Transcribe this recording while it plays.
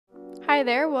Hi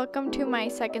there, welcome to my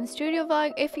second studio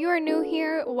vlog. If you are new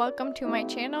here, welcome to my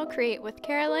channel, Create with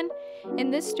Carolyn. In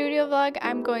this studio vlog,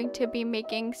 I'm going to be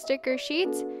making sticker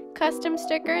sheets, custom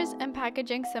stickers, and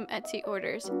packaging some Etsy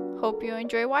orders. Hope you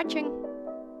enjoy watching.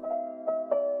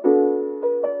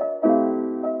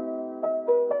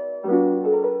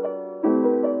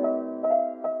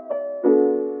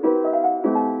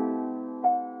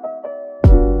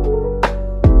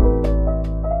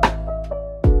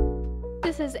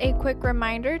 This is a quick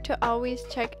reminder to always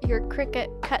check your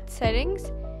Cricut cut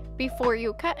settings before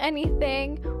you cut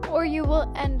anything, or you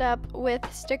will end up with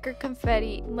sticker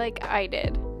confetti like I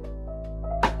did.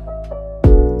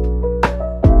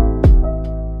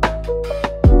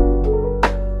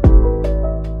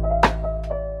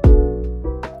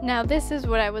 Now this is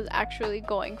what I was actually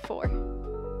going for.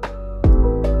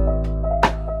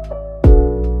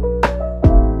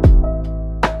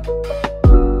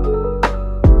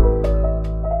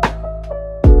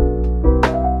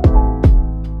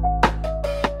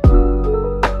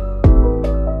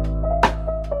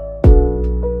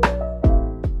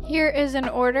 Here is an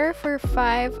order for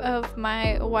 5 of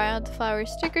my wildflower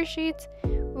sticker sheets,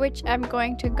 which I'm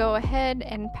going to go ahead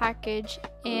and package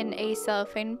in a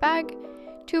cellophane bag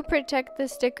to protect the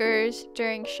stickers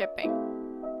during shipping.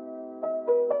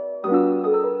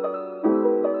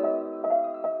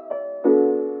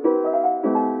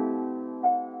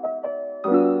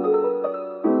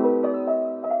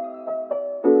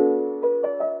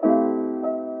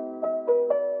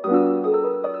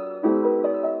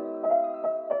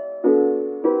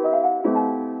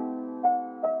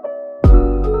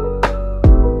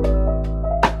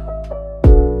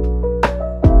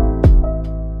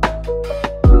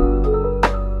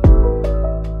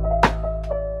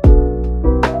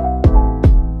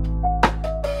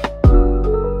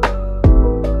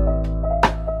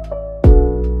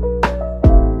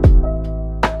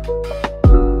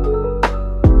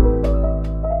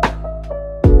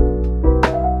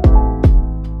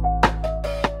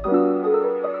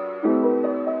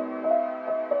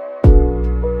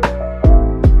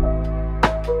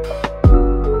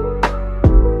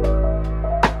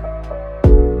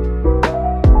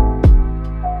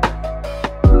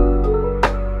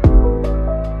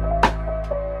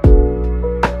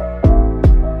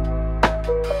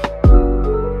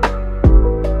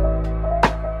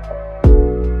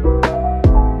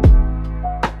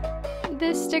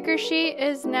 This sticker sheet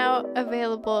is now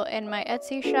available in my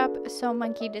Etsy shop,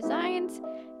 SewMonkeyDesigns,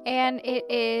 and it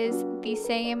is the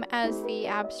same as the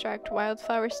abstract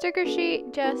wildflower sticker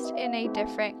sheet, just in a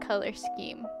different color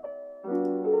scheme.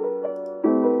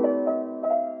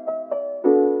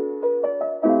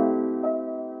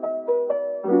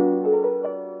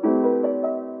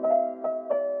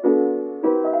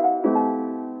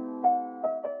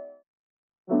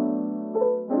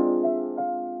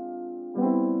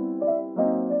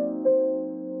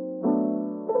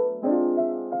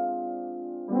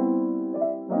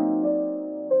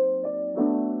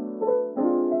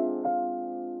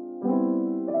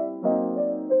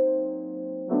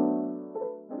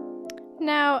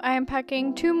 Now I am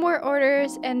packing 2 more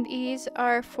orders, and these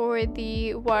are for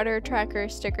the water tracker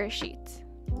sticker sheets.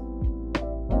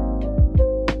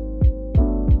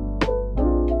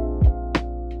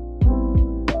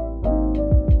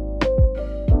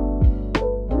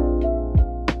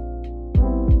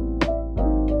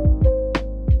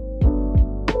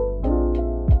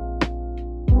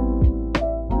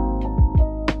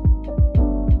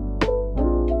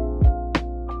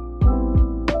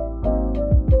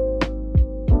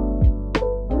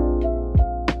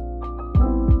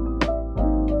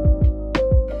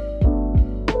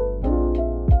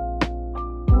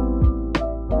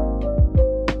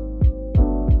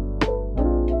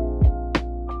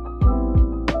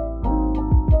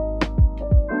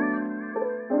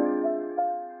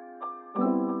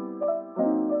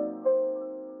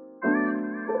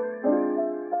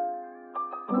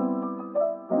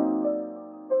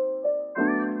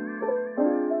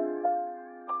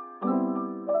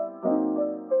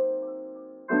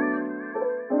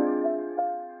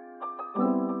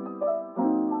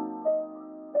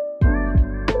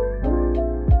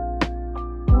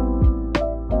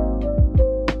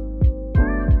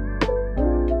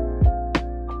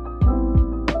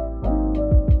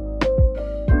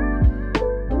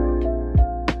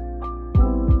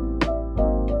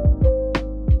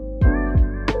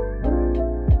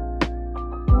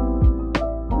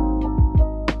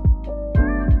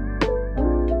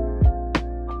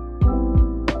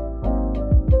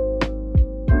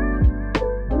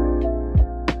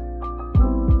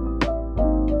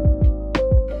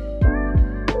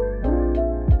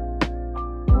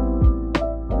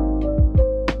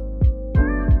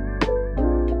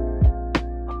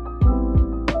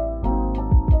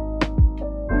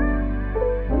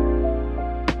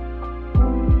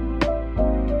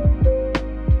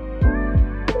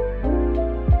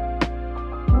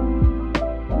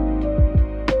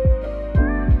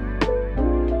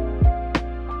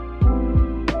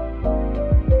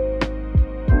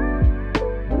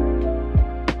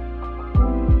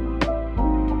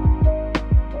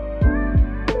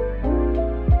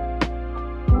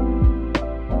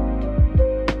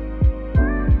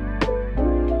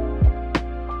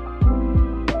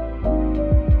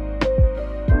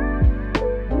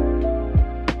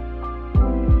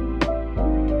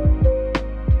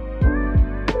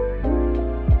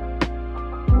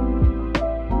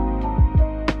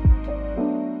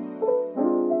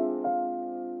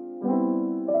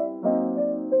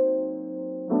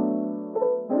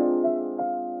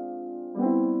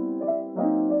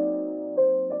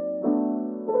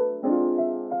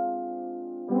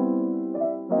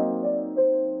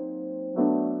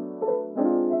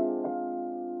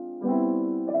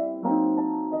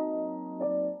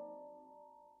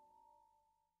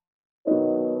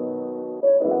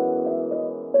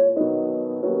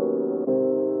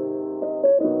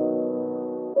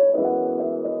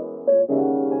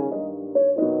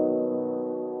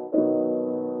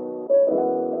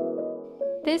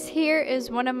 This here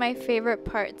is one of my favorite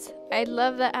parts. I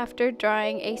love that after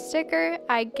drawing a sticker,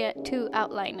 I get to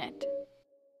outline it.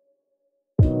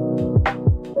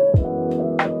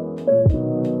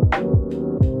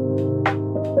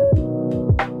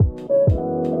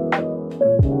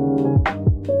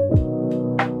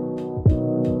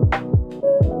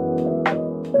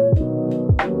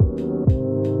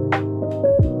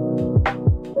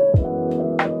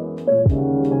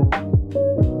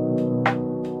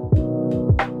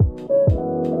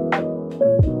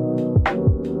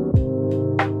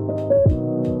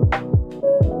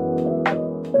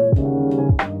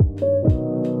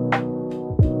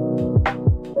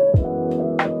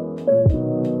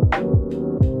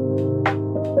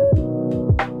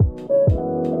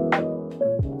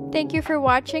 Thank you for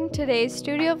watching today's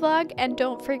studio vlog, and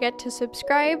don't forget to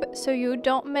subscribe so you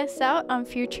don't miss out on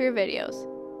future videos.